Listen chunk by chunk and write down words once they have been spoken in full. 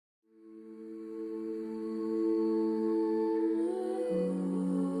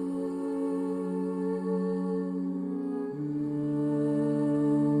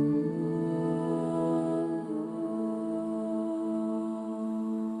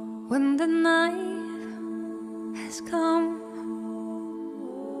When the night has come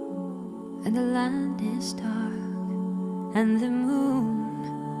and the land is dark and the moon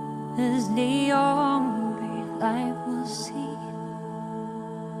is the only light we'll see,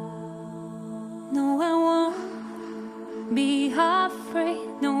 no, I won't be afraid.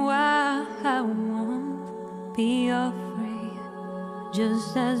 No, I won't be afraid.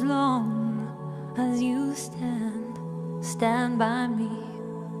 Just as long as you stand by me.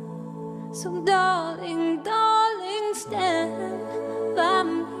 So darling, darling, stand by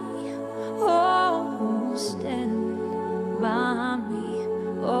me. Oh, stand by me.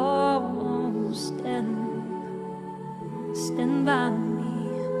 Oh, stand by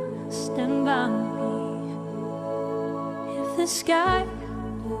me. Stand by me. If the sky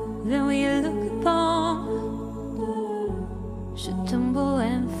that we look upon should tumble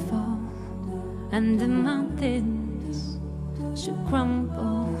and fall, and the mountains should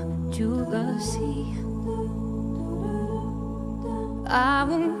crumble to the sea, I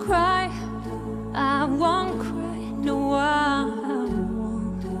won't cry, I won't cry. No, I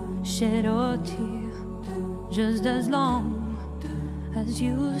won't shed a tear. Just as long as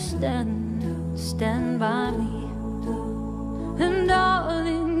you stand by me. And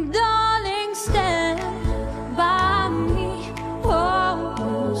darling, darling, stand by me.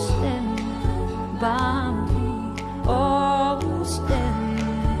 Oh, stand by me. Oh,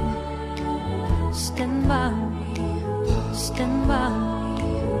 stand by me. Stand by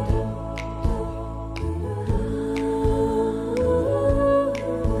me.